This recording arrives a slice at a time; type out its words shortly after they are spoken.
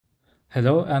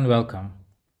Hello and welcome.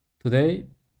 Today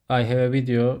I have a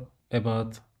video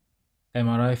about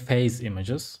MRI phase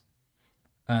images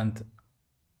and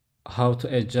how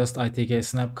to adjust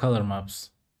ITKSNAP color maps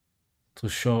to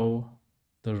show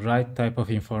the right type of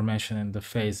information in the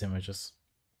phase images.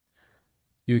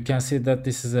 You can see that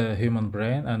this is a human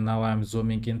brain, and now I'm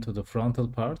zooming into the frontal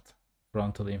part,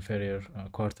 frontal inferior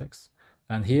cortex.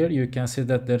 And here you can see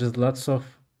that there is lots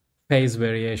of phase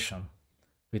variation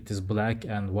with these black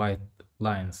and white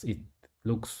lines. It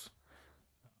looks,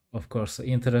 of course,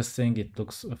 interesting, it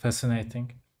looks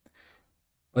fascinating,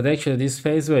 but actually these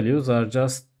phase values are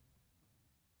just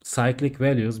cyclic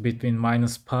values between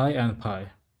minus pi and pi,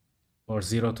 or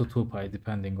 0 to 2 pi,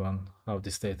 depending on how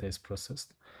this data is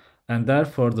processed. And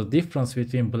therefore the difference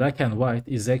between black and white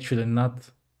is actually not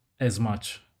as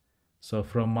much. So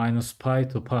from minus pi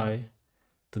to pi,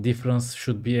 the difference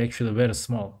should be actually very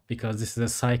small, because this is a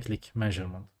cyclic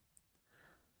measurement.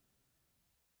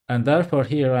 And therefore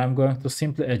here I'm going to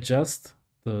simply adjust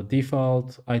the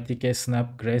default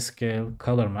ITKSNAP grayscale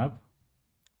color map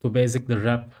to basically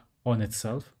wrap on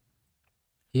itself.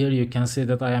 Here you can see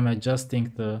that I am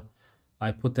adjusting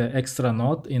I put an extra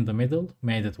node in the middle,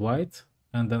 made it white,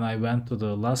 and then I went to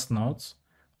the last nodes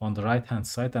on the right hand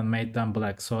side and made them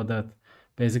black, so that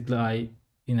basically I,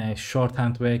 in a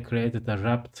shorthand way, created a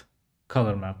wrapped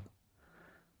color map.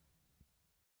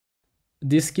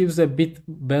 This gives a bit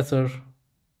better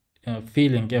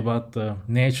feeling about the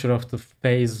nature of the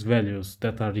phase values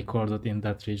that are recorded in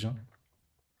that region.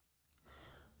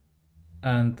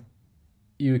 And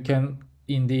you can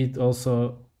indeed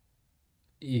also,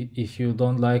 if you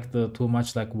don't like the too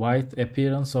much like white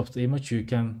appearance of the image, you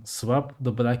can swap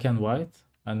the black and white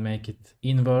and make it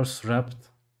inverse wrapped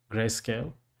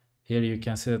grayscale. Here you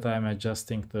can see that I'm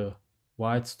adjusting the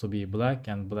whites to be black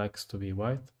and blacks to be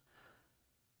white.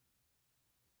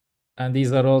 And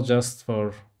these are all just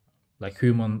for like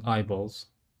human eyeballs,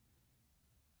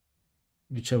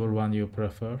 whichever one you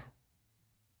prefer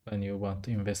when you want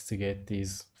to investigate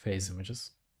these phase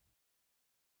images.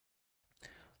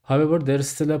 However, there is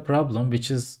still a problem,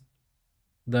 which is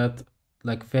that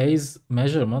like phase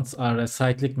measurements are a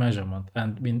cyclic measurement,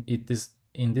 and when it is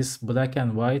in this black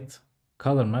and white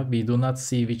color map, we do not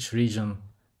see which region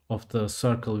of the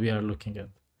circle we are looking at.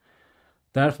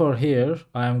 Therefore here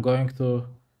I am going to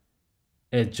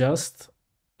adjust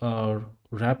our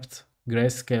wrapped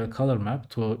grayscale color map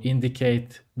to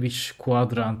indicate which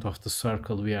quadrant of the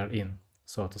circle we are in,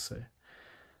 so to say.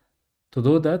 To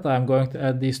do that, I'm going to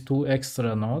add these two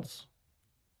extra nodes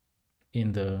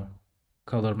in the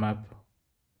color map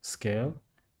scale,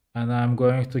 and I'm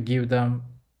going to give them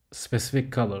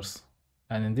specific colors.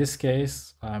 And in this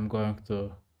case, I'm going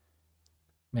to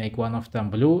make one of them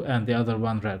blue and the other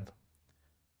one red,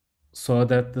 so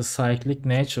that the cyclic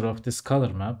nature of this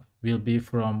color map will be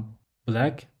from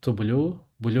black to blue,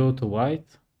 blue to white,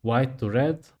 white to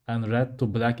red, and red to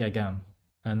black again.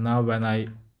 And now when I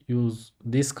use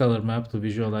this color map to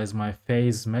visualize my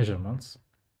phase measurements,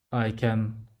 I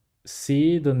can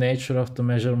see the nature of the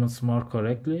measurements more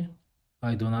correctly.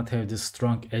 I do not have these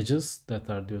strong edges that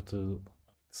are due to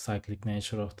cyclic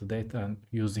nature of the data and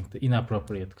using the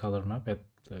inappropriate color map,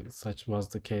 such was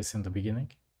the case in the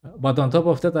beginning. But on top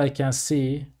of that, I can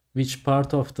see which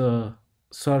part of the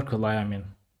circle I am in.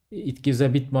 It gives a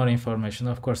bit more information.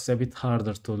 Of course, a bit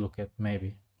harder to look at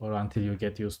maybe, or until you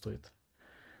get used to it.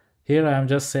 Here I am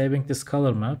just saving this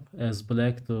color map as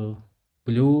black to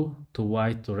blue to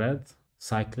white to red,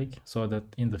 cyclic, so that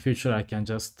in the future I can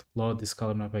just load this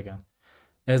color map again.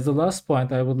 As the last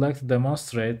point, I would like to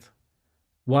demonstrate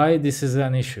why this is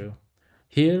an issue.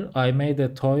 Here I made a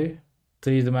toy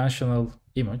three-dimensional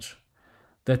image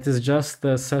that is just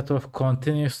a set of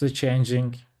continuously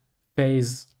changing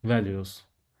phase values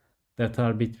that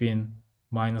are between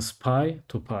minus pi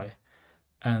to pi.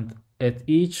 And at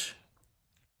each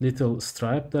little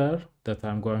stripe there that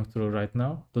I'm going through right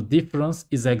now, the difference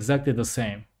is exactly the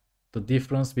same. The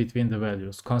difference between the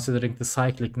values, considering the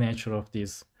cyclic nature of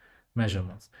these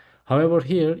measurements. However,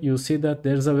 here you see that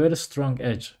there's a very strong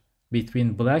edge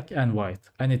between black and white,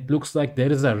 and it looks like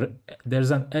there's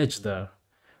an edge there.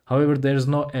 However, there's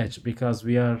no edge because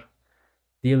we are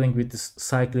dealing with this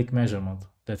cyclic measurement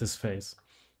that is phase.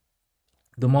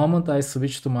 The moment I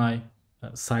switch to my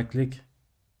cyclic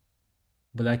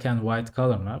black and white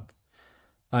color map,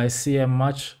 I see a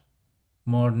much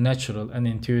more natural and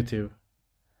intuitive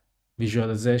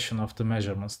visualization of the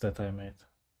measurements that I made.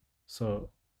 So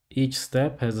each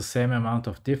step has the same amount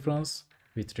of difference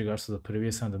with regards to the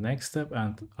previous and the next step,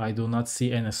 and I do not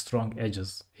see any strong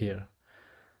edges here.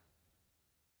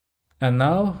 And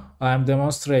now I am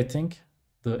demonstrating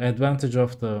the advantage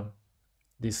of the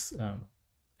this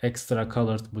extra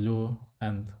colored blue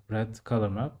and red color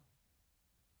map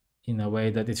in a way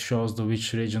that it shows the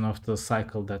which region of the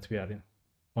cycle that we are in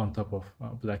on top of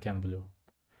black and blue.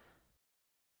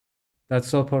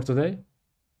 That's all for today.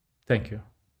 Thank you.